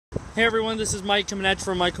Hey everyone, this is Mike coming at you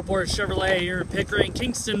from Michael Porter Chevrolet here in Pickering,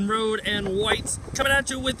 Kingston Road and Whites, coming at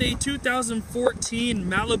you with a 2014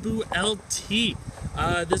 Malibu LT.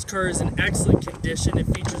 This car is in excellent condition. It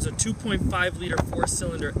features a 2.5 liter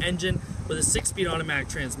 4-cylinder engine with a 6-speed automatic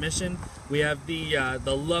transmission. We have the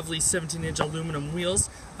lovely 17-inch aluminum wheels.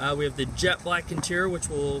 We have the jet black interior, which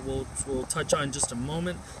we'll touch on in just a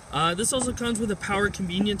moment. This also comes with a power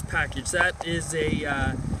convenience package. That is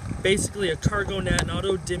basically a cargo net, an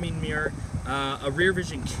auto dimming mirror, a rear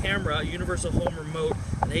vision camera, a universal home remote,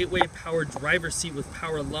 an 8-way power driver's seat with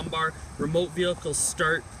power lumbar, remote vehicle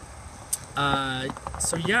start.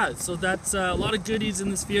 So that's a lot of goodies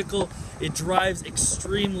in this vehicle. It drives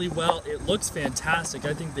extremely well. It looks fantastic.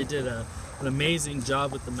 I think they did an amazing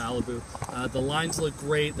job with the Malibu. The lines look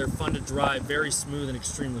great. They're fun to drive, very smooth and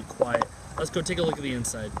extremely quiet. Let's go take a look at the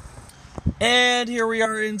inside. And here we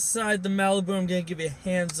are inside the Malibu. I'm going to give you a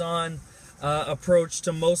hands-on approach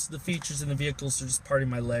to most of the features in the vehicle, so just parting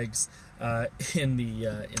my legs in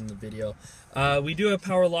the video. We do have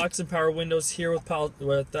power locks and power windows here with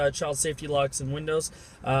child safety locks and windows.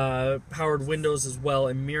 Powered windows as well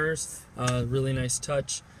and mirrors. Really nice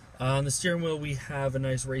touch. On the steering wheel, we have a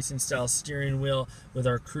nice racing style steering wheel with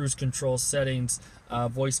our cruise control settings,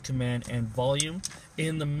 voice command, and volume.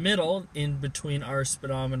 In the middle, in between our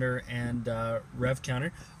speedometer and rev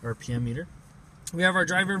counter, or PM meter, we have our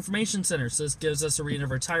driver information center. So this gives us a reading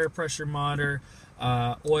of our tire pressure monitor,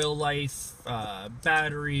 oil life,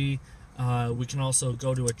 battery. We can also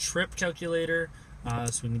go to a trip calculator,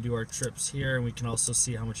 so we can do our trips here, and we can also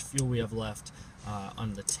see how much fuel we have left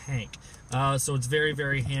on the tank. So it's very,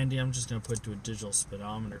 very handy. I'm just going to put it to a digital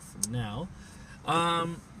speedometer for now.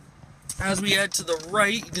 As we head to the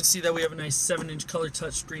right, you can see that we have a nice 7-inch color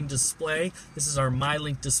touchscreen display. This is our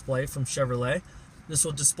MyLink display from Chevrolet. This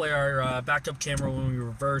will display our backup camera when we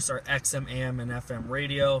reverse, our XM, AM, and FM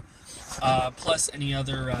radio, plus any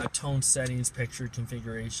other tone settings, picture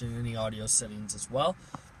configuration, any audio settings as well.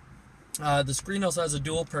 The screen also has a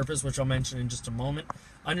dual purpose, which I'll mention in just a moment.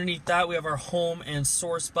 Underneath that, we have our home and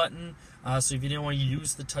source button. So if you didn't want to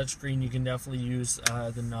use the touchscreen, you can definitely use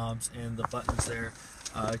the knobs and the buttons there.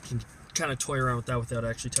 You can kind of toy around with that without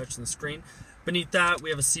actually touching the screen. Beneath that, we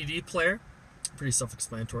have a CD player. Pretty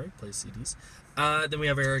self-explanatory, plays CDs. Then we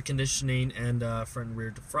have our air conditioning and front and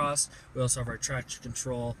rear defrost. We also have our traction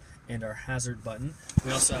control and our hazard button.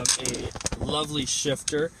 We also have a lovely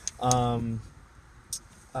shifter.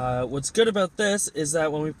 What's good about this is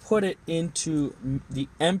that when we put it into the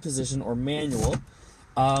M position or manual,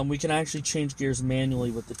 we can actually change gears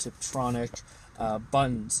manually with the Tiptronic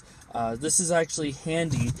buttons. This is actually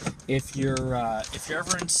handy if you're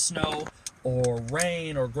ever in snow or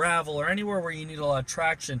rain or gravel or anywhere where you need a lot of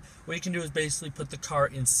traction. What you can do is basically put the car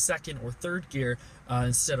in second or third gear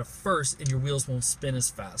instead of first, and your wheels won't spin as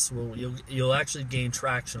fast. So you'll actually gain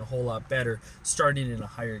traction a whole lot better starting in a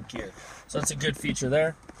higher gear. So that's a good feature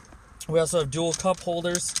there. We also have dual cup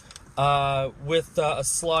holders with a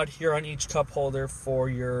slot here on each cup holder for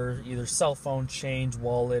your either cell phone, change,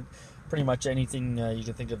 wallet, pretty much anything you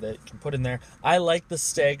can think of that you can put in there. I like the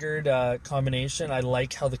staggered combination. I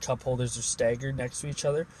like how the cup holders are staggered next to each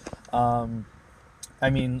other. I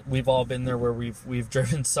mean, we've all been there where we've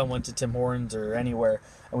driven someone to Tim Hortons or anywhere,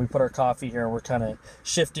 and we put our coffee here, and we're kind of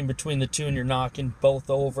shifting between the two, and you're knocking both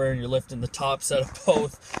over, and you're lifting the top set of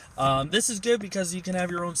both. This is good because you can have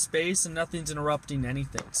your own space, and nothing's interrupting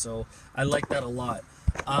anything, so I like that a lot.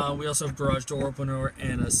 We also have garage door opener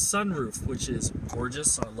and a sunroof, which is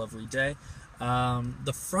gorgeous on a lovely day.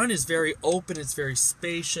 The front is very open, it's very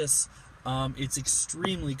spacious. It's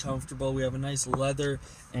extremely comfortable. We have a nice leather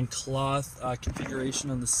and cloth configuration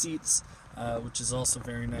on the seats, which is also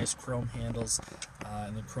very nice. Chrome handles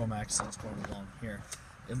and the chrome accents going along here.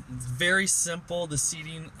 And very simple. The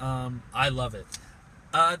seating, I love it.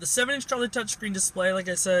 The 7-inch color touchscreen display, like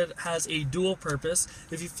I said, has a dual purpose.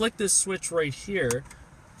 If you flick this switch right here,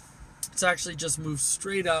 it's actually just moves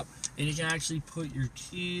straight up, and you can actually put your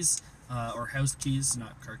keys, or house keys,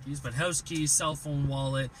 not car keys, but house keys, cell phone,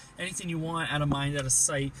 wallet, anything you want, out of mind, out of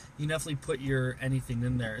sight. You can definitely put your anything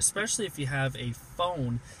in there, especially if you have a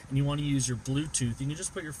phone and you want to use your Bluetooth. You can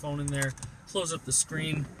just put your phone in there, close up the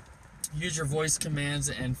screen, use your voice commands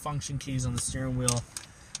and function keys on the steering wheel,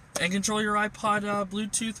 and control your iPod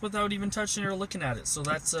Bluetooth without even touching it or looking at it. So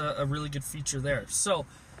that's a really good feature there. So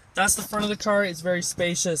that's the front of the car. It's very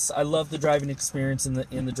spacious. I love the driving experience in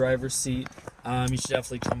the driver's seat. You should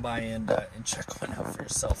definitely come by and check one out for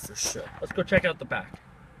yourself for sure. Let's go check out the back.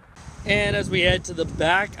 And as we head to the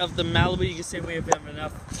back of the Malibu, you can see we have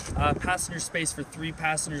enough passenger space for 3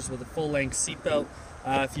 passengers with a full-length seatbelt.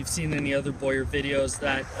 If you've seen any other Boyer videos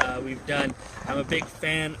that we've done, I'm a big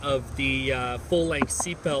fan of the full-length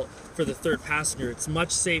seatbelt for the third passenger. It's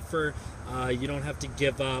much safer. You don't have to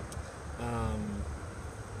give up.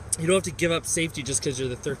 You don't have to give up safety just because you're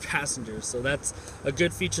the third passenger. So that's a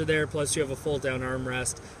good feature there. Plus, you have a fold-down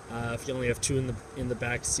armrest. If you only have two in the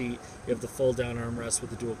back seat, you have the fold-down armrest with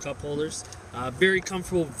the dual cup holders. Very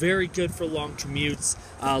comfortable, very good for long commutes.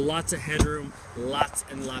 Lots of headroom, lots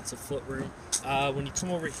and lots of footroom. When you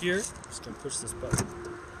come over here, I'm just gonna push this button.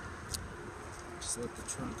 Just let the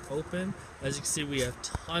trunk open. As you can see, we have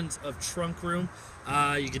tons of trunk room.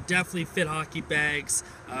 You could definitely fit hockey bags,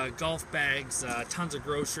 golf bags, tons of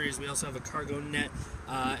groceries. We also have a cargo net,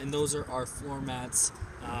 and those are our floor mats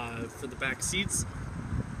for the back seats.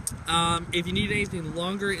 If you need anything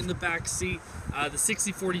longer in the back seat, the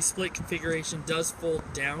 60-40 split configuration does fold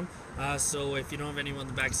down. So if you don't have anyone in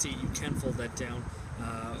the back seat, you can fold that down,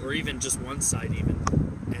 or even just one side even,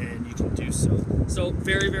 and you can do so. So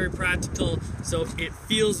very, very practical. So it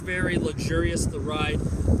feels very luxurious, the ride.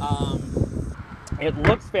 It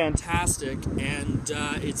looks fantastic, and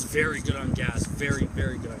it's very good on gas. Very,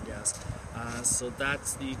 very good on gas. So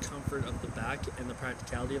that's the comfort of the back and the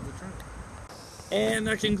practicality of the trunk. And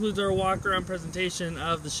that concludes our walk-around presentation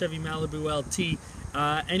of the Chevy Malibu LT.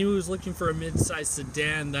 Anyone who's looking for a mid-size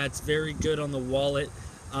sedan that's very good on the wallet,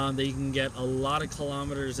 that you can get a lot of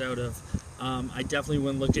kilometers out of, I definitely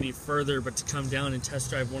wouldn't look any further but to come down and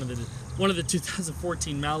test drive one of the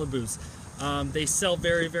 2014 Malibus. They sell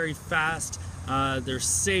very, very fast. They're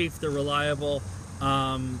safe, they're reliable,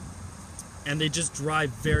 and they just drive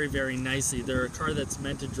very, very nicely. They're a car that's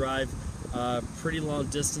meant to drive pretty long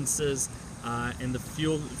distances, and the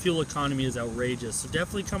fuel economy is outrageous. So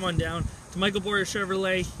definitely come on down to Michael Boyer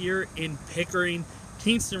Chevrolet here in Pickering,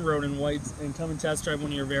 Kingston Road in Whites, and come and test drive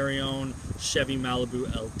one of your very own Chevy Malibu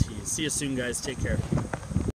LT. See you soon, guys. Take care.